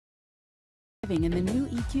driving in the new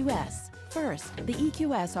EQS. First, the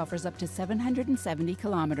EQS offers up to 770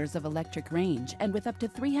 kilometers of electric range, and with up to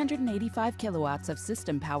 385 kilowatts of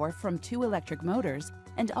system power from 2 electric motors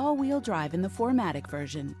and all-wheel drive in the 4MATIC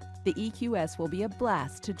version, the EQS will be a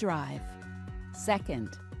blast to drive.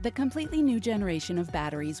 Second, the completely new generation of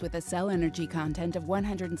batteries with a cell energy content of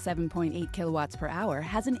 107.8 kilowatts per hour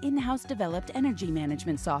has an in-house developed energy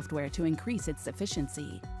management software to increase its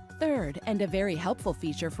efficiency. Third, and a very helpful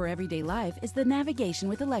feature for everyday life, is the navigation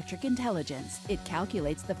with electric intelligence. It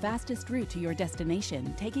calculates the fastest route to your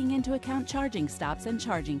destination, taking into account charging stops and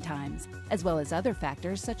charging times, as well as other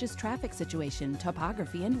factors such as traffic situation,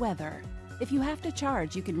 topography, and weather. If you have to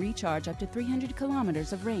charge, you can recharge up to 300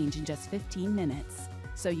 kilometers of range in just 15 minutes.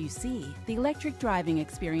 So you see, the electric driving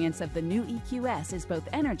experience of the new EQS is both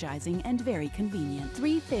energizing and very convenient.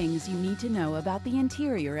 3 things you need to know about the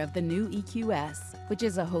interior of the new EQS, which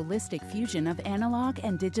is a holistic fusion of analog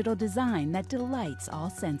and digital design that delights all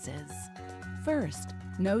senses. First,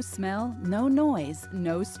 no smell, no noise,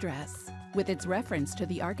 no stress. With its reference to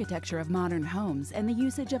the architecture of modern homes and the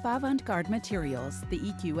usage of avant-garde materials, the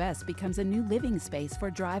EQS becomes a new living space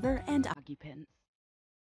for driver and occupants.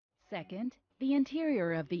 Second, the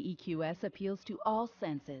interior of the EQS appeals to all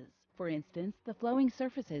senses. For instance, the flowing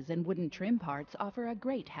surfaces and wooden trim parts offer a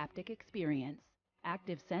great haptic experience.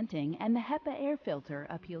 Active scenting and the HEPA air filter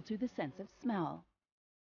appeal to the sense of smell.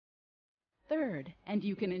 Third, and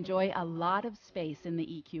you can enjoy a lot of space in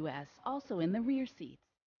the EQS, also in the rear seats.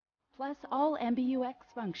 Plus, all MBUX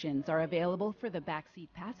functions are available for the backseat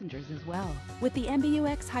passengers as well. With the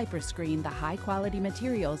MBUX Hyperscreen, the high-quality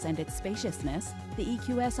materials, and its spaciousness, the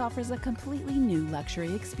EQS offers a completely new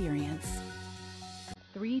luxury experience.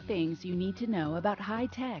 3 things you need to know about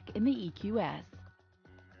high-tech in the EQS.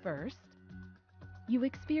 First, you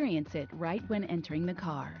experience it right when entering the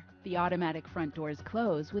car. The automatic front doors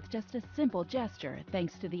close with just a simple gesture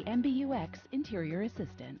thanks to the MBUX Interior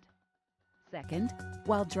Assistant. Second,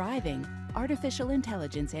 while driving, artificial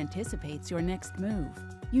intelligence anticipates your next move.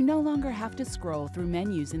 You no longer have to scroll through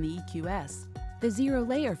menus in the EQS. The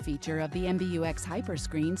zero-layer feature of the MBUX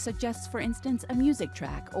Hyperscreen suggests, for instance, a music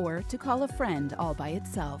track or to call a friend all by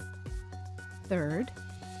itself. Third,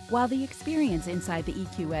 while the experience inside the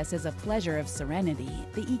EQS is a pleasure of serenity,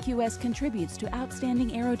 the EQS contributes to outstanding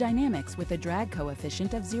aerodynamics with a drag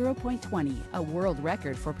coefficient of 0.20, a world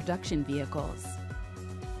record for production vehicles.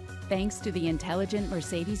 Thanks to the intelligent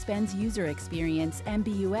Mercedes-Benz user experience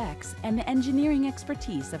MBUX and the engineering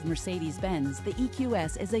expertise of Mercedes-Benz, the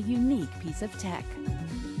EQS is a unique piece of tech.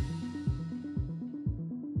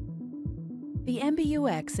 The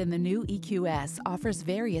MBUX in the new EQS offers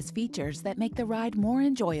various features that make the ride more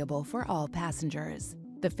enjoyable for all passengers.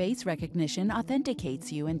 The face recognition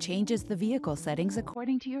authenticates you and changes the vehicle settings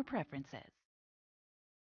according to your preferences.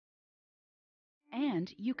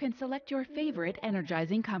 And you can select your favorite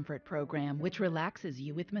energizing comfort program, which relaxes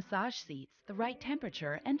you with massage seats, the right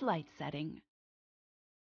temperature, and light setting.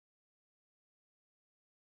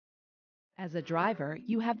 As a driver,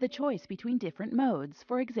 you have the choice between different modes,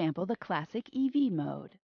 for example, the classic EV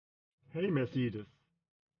mode. Hey Mercedes.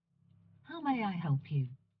 How may I help you?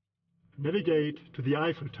 Navigate to the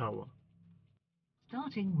Eiffel Tower.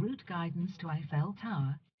 Starting route guidance to Eiffel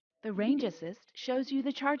Tower. The Range Assist shows you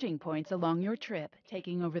the charging points along your trip,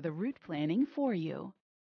 taking over the route planning for you.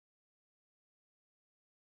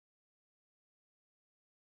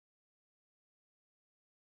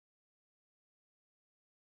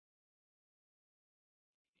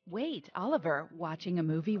 Wait, Oliver, watching a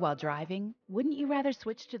movie while driving? Wouldn't you rather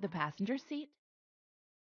switch to the passenger seat?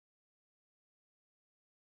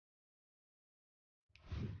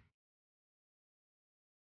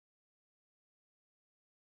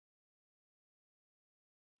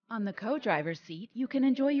 On the co-driver seat, you can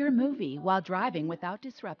enjoy your movie while driving without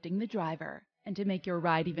disrupting the driver. And to make your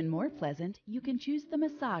ride even more pleasant, you can choose the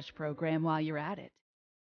massage program while you're at it.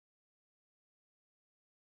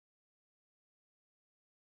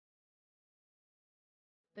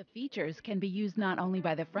 The features can be used not only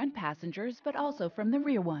by the front passengers, but also from the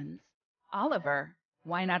rear ones. Oliver,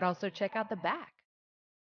 why not also check out the back?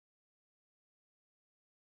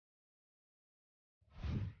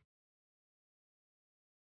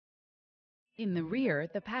 In the rear,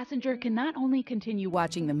 the passenger can not only continue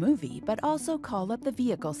watching the movie, but also call up the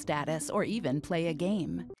vehicle status or even play a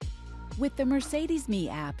game. With the Mercedes Me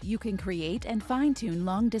app, you can create and fine-tune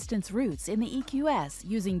long-distance routes in the EQS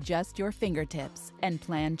using just your fingertips and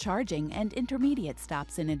plan charging and intermediate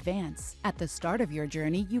stops in advance. At the start of your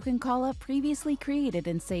journey, you can call up previously created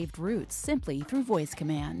and saved routes simply through voice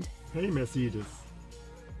command. Hey Mercedes.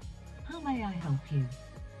 How may I help you?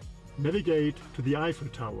 Navigate to the Eiffel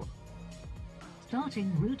Tower.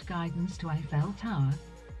 Starting route guidance to Eiffel Tower.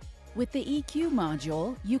 With the EQ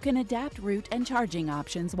module, you can adapt route and charging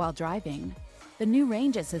options while driving. The new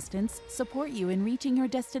range assistants support you in reaching your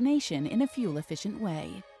destination in a fuel-efficient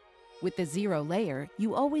way. With the zero layer,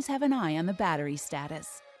 you always have an eye on the battery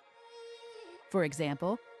status. For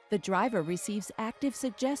example, the driver receives active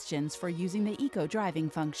suggestions for using the eco driving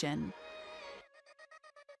function.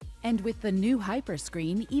 And with the new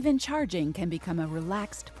hyperscreen, even charging can become a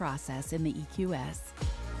relaxed process in the EQS.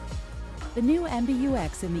 The new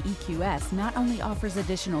MBUX in the EQS not only offers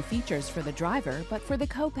additional features for the driver, but for the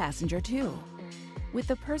co-passenger too. With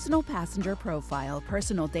the personal passenger profile,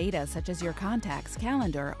 personal data such as your contacts,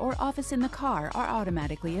 calendar, or office in the car are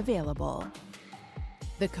automatically available.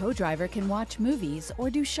 The co-driver can watch movies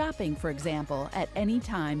or do shopping, for example, at any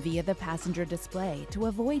time via the passenger display to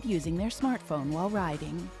avoid using their smartphone while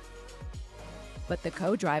riding. But the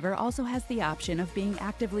co-driver also has the option of being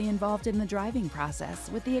actively involved in the driving process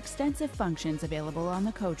with the extensive functions available on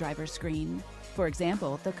the co-driver screen. For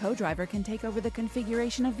example, the co-driver can take over the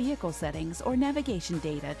configuration of vehicle settings or navigation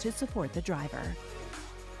data to support the driver.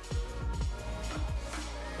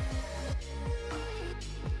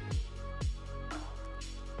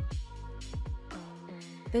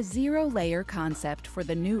 The zero-layer concept for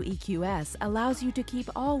the new EQS allows you to keep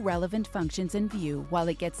all relevant functions in view while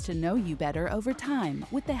it gets to know you better over time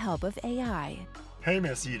with the help of AI. Hey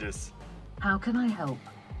Mercedes, How can I help?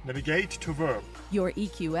 navigate to work. Your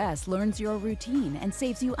EQS learns your routine and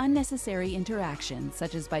saves you unnecessary interactions,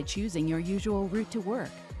 such as by choosing your usual route to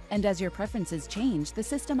work. And as your preferences change, the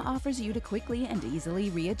system offers you to quickly and easily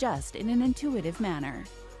readjust in an intuitive manner.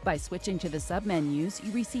 By switching to the submenus,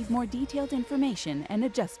 you receive more detailed information and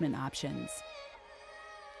adjustment options.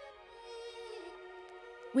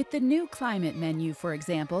 With the new climate menu, for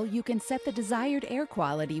example, you can set the desired air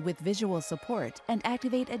quality with visual support and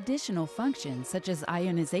activate additional functions such as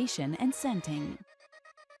ionization and scenting.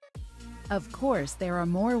 Of course, there are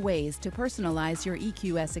more ways to personalize your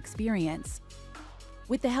EQS experience.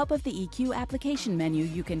 With the help of the EQ application menu,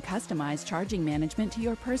 you can customize charging management to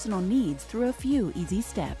your personal needs through a few easy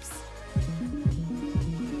steps.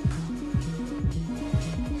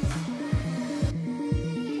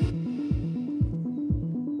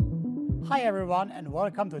 Hi everyone and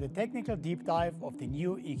welcome to the technical deep dive of the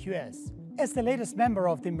new EQS. As the latest member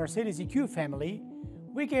of the Mercedes EQ family,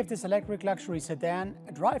 we gave this electric luxury sedan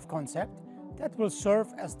a drive concept that will serve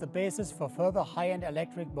as the basis for further high-end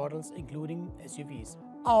electric models including SUVs.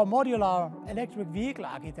 Our modular electric vehicle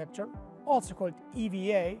architecture, also called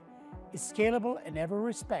EVA, is scalable in every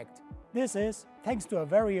respect. This is thanks to a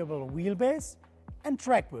variable wheelbase and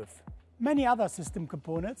track width. Many other system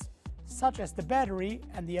components, such as the battery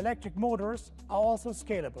and the electric motors, are also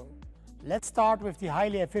scalable. Let's start with the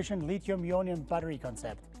highly efficient lithium-ion battery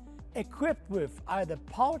concept. Equipped with either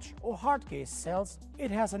pouch or hard case cells, it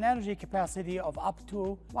has an energy capacity of up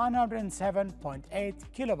to 107.8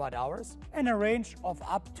 kWh and a range of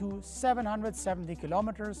up to 770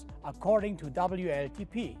 km according to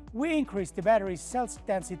WLTP. We increased the battery cells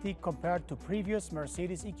density compared to previous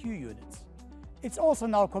Mercedes EQ units. It's also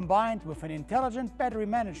now combined with an intelligent battery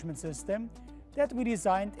management system that we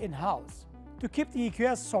designed in-house. To keep the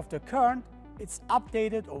EQS software current, it's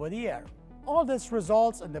updated over the air. All this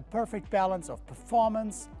results in the perfect balance of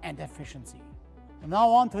performance and efficiency. Now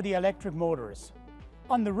on to the electric motors.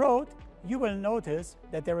 On the road, you will notice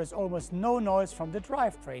that there is almost no noise from the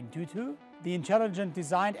drivetrain due to the intelligent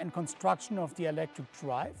design and construction of the electric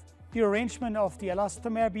drive, the arrangement of the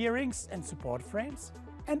elastomer bearings and support frames,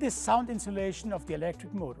 and the sound insulation of the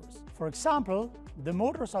electric motors. For example, the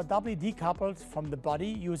motors are doubly decoupled from the body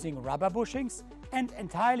using rubber bushings and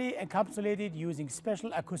entirely encapsulated using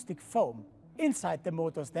special acoustic foam. Inside the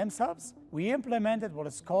motors themselves, we implemented what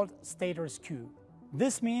is called stator skew.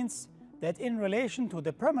 This means that in relation to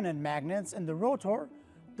the permanent magnets in the rotor,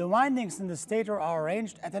 the windings in the stator are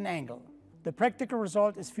arranged at an angle. The practical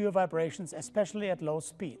result is fewer vibrations, especially at low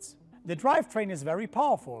speeds. The drivetrain is very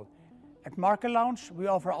powerful. At market launch, we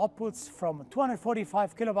offer outputs from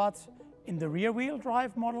 245 kilowatts in the rear-wheel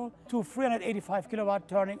drive model to 385 kilowatt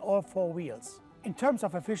turning all four wheels. In terms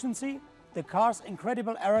of efficiency, the car's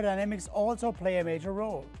incredible aerodynamics also play a major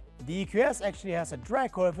role. The EQS actually has a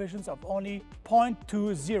drag coefficient of only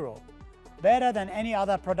 0.20, better than any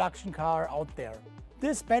other production car out there.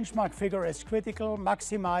 This benchmark figure is critical,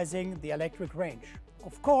 maximizing the electric range.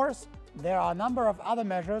 Of course, there are a number of other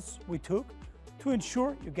measures we took to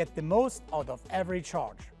ensure you get the most out of every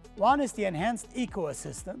charge. One is the enhanced Eco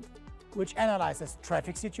Assistant, which analyzes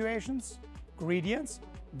traffic situations, gradients,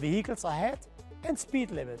 vehicles ahead, and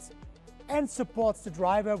speed limits, and supports the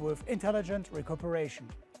driver with intelligent recuperation.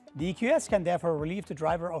 The EQS can therefore relieve the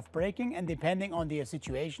driver of braking and, depending on their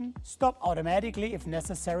situation, stop automatically if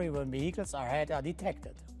necessary when vehicles ahead are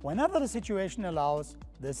detected. Whenever the situation allows,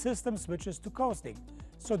 the system switches to coasting,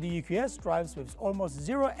 so the EQS drives with almost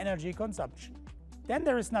zero energy consumption. Then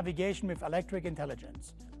there is navigation with electric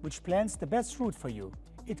intelligence, which plans the best route for you.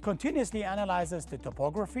 It continuously analyzes the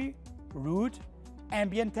topography, route,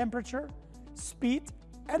 ambient temperature, speed,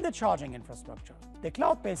 and the charging infrastructure. The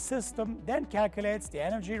cloud-based system then calculates the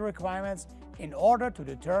energy requirements in order to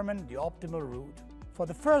determine the optimal route. For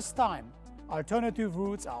the first time, alternative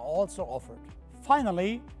routes are also offered.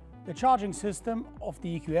 Finally, the charging system of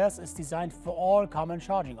the EQS is designed for all common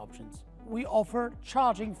charging options. We offer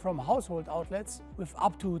charging from household outlets with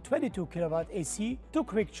up to 22 kW AC to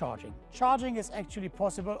quick charging. Charging is actually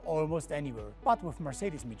possible almost anywhere, but with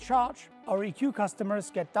Mercedes Me Charge, our EQ customers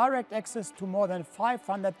get direct access to more than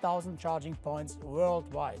 500,000 charging points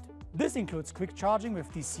worldwide. This includes quick charging with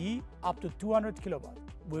DC up to 200 kW.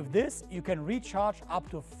 With this, you can recharge up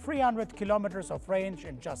to 300 kilometers of range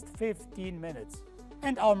in just 15 minutes.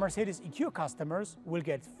 And our Mercedes EQ customers will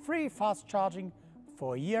get free fast charging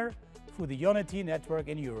for a year through the Unity network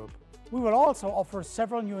in Europe. We will also offer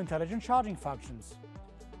several new intelligent charging functions.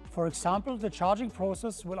 For example, the charging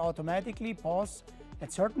process will automatically pause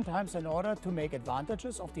at certain times in order to make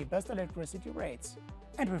advantages of the best electricity rates.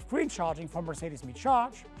 And with green charging from Mercedes Me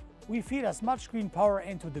Charge, we feed as much green power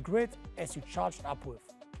into the grid as you charged up with.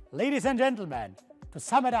 Ladies and gentlemen, to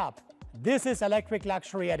sum it up, this is electric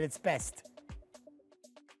luxury at its best.